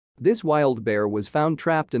This wild bear was found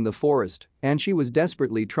trapped in the forest and she was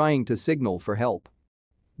desperately trying to signal for help.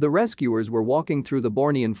 The rescuers were walking through the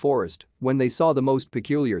Bornean forest when they saw the most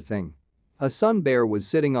peculiar thing. A sun bear was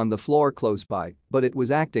sitting on the floor close by, but it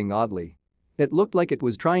was acting oddly. It looked like it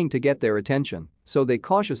was trying to get their attention, so they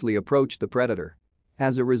cautiously approached the predator.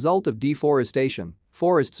 As a result of deforestation,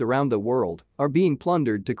 forests around the world are being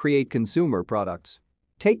plundered to create consumer products.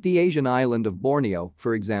 Take the Asian island of Borneo,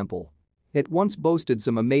 for example. It once boasted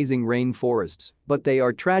some amazing rainforests, but they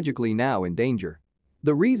are tragically now in danger.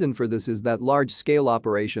 The reason for this is that large-scale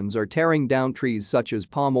operations are tearing down trees such as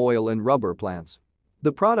palm oil and rubber plants.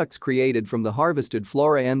 The products created from the harvested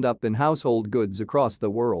flora end up in household goods across the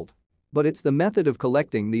world. But it's the method of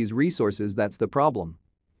collecting these resources that's the problem.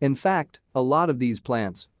 In fact, a lot of these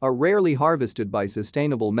plants are rarely harvested by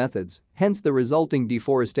sustainable methods, hence the resulting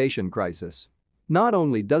deforestation crisis. Not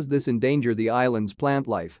only does this endanger the island's plant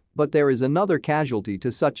life, but there is another casualty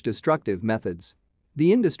to such destructive methods.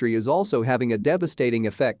 The industry is also having a devastating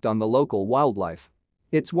effect on the local wildlife.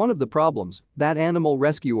 It's one of the problems that animal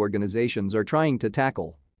rescue organizations are trying to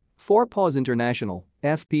tackle. Four Paws International,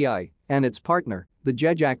 FPI, and its partner, the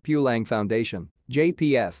Jejak Pulang Foundation,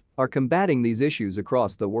 JPF, are combating these issues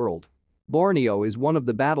across the world. Borneo is one of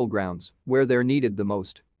the battlegrounds where they're needed the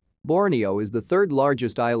most. Borneo is the third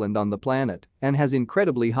largest island on the planet and has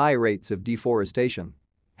incredibly high rates of deforestation.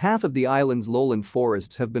 Half of the island's lowland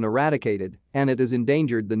forests have been eradicated and it has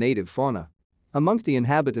endangered the native fauna. Amongst the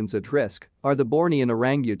inhabitants at risk are the Bornean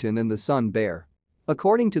orangutan and the sun bear.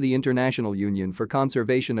 According to the International Union for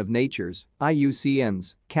Conservation of Nature's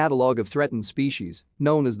 (IUCN's) catalog of threatened species,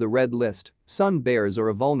 known as the Red List, sun bears are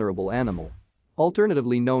a vulnerable animal.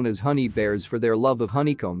 Alternatively known as honey bears for their love of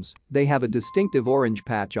honeycombs, they have a distinctive orange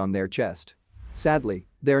patch on their chest. Sadly,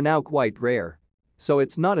 they're now quite rare. So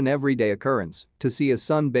it's not an everyday occurrence to see a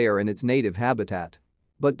sun bear in its native habitat.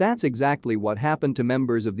 But that's exactly what happened to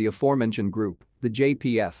members of the aforementioned group, the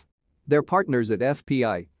JPF. Their partners at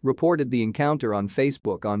FPI reported the encounter on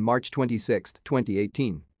Facebook on March 26,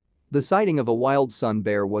 2018. The sighting of a wild sun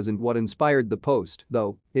bear wasn't what inspired the post,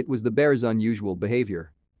 though, it was the bear's unusual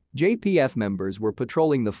behavior. JPF members were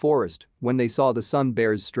patrolling the forest when they saw the sun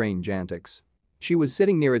bear's strange antics. She was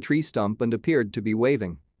sitting near a tree stump and appeared to be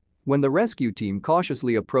waving. When the rescue team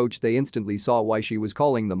cautiously approached, they instantly saw why she was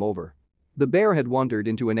calling them over. The bear had wandered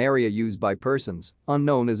into an area used by persons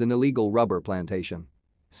unknown as an illegal rubber plantation.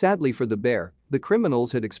 Sadly for the bear, the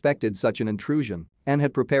criminals had expected such an intrusion and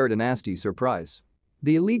had prepared a nasty surprise.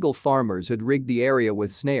 The illegal farmers had rigged the area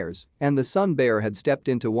with snares and the sun bear had stepped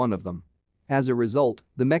into one of them. As a result,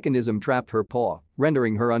 the mechanism trapped her paw,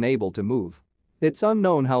 rendering her unable to move. It's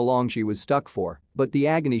unknown how long she was stuck for, but the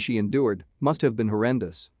agony she endured must have been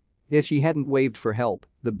horrendous. If she hadn't waved for help,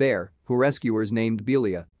 the bear, who rescuers named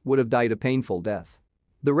Belia, would have died a painful death.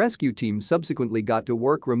 The rescue team subsequently got to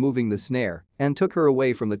work removing the snare and took her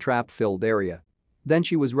away from the trap-filled area. Then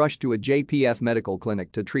she was rushed to a JPF medical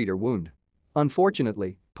clinic to treat her wound.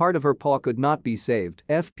 Unfortunately, part of her paw could not be saved,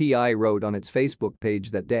 FPI wrote on its Facebook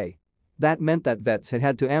page that day. That meant that vets had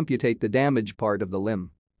had to amputate the damaged part of the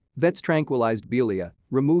limb. Vets tranquilized Belia,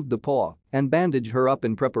 removed the paw, and bandaged her up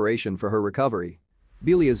in preparation for her recovery.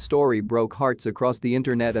 Belia's story broke hearts across the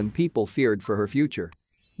internet and people feared for her future.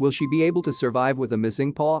 Will she be able to survive with a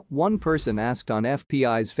missing paw? One person asked on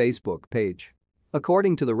FPI's Facebook page.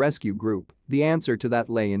 According to the rescue group, the answer to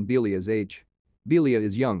that lay in Belia's age. Belia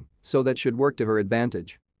is young, so that should work to her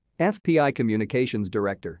advantage. FPI Communications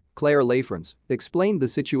Director, Claire Lafrance, explained the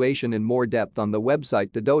situation in more depth on the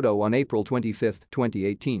website The Dodo on April 25,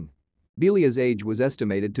 2018. Belia's age was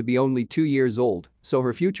estimated to be only 2 years old, so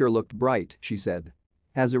her future looked bright, she said.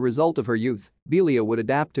 As a result of her youth, Belia would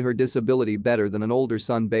adapt to her disability better than an older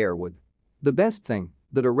sun bear would. The best thing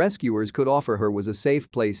that her rescuers could offer her was a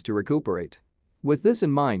safe place to recuperate. With this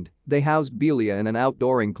in mind, they housed Belia in an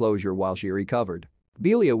outdoor enclosure while she recovered.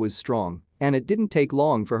 Belia was strong, and it didn't take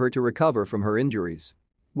long for her to recover from her injuries.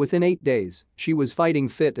 Within 8 days, she was fighting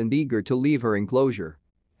fit and eager to leave her enclosure.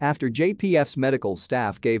 After JPF's medical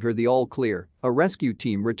staff gave her the all-clear, a rescue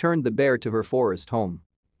team returned the bear to her forest home.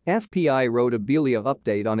 FPI wrote a Belia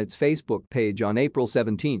update on its Facebook page on April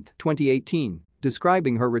 17, 2018,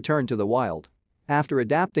 describing her return to the wild. After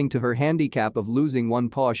adapting to her handicap of losing one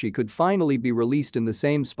paw, she could finally be released in the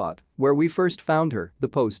same spot where we first found her, the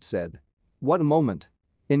post said. What a moment.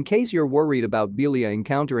 In case you're worried about Belia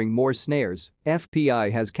encountering more snares,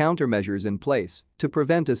 FPI has countermeasures in place to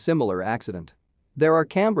prevent a similar accident. There are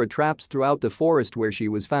camera traps throughout the forest where she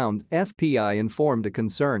was found, FPI informed a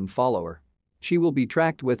concerned follower. She will be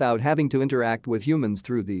tracked without having to interact with humans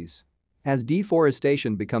through these. As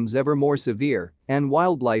deforestation becomes ever more severe and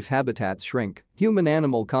wildlife habitats shrink,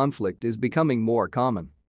 human-animal conflict is becoming more common.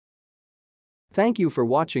 Thank you for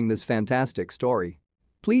watching this fantastic story.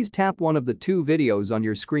 Please tap one of the 2 videos on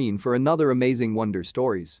your screen for another amazing wonder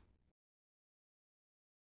stories.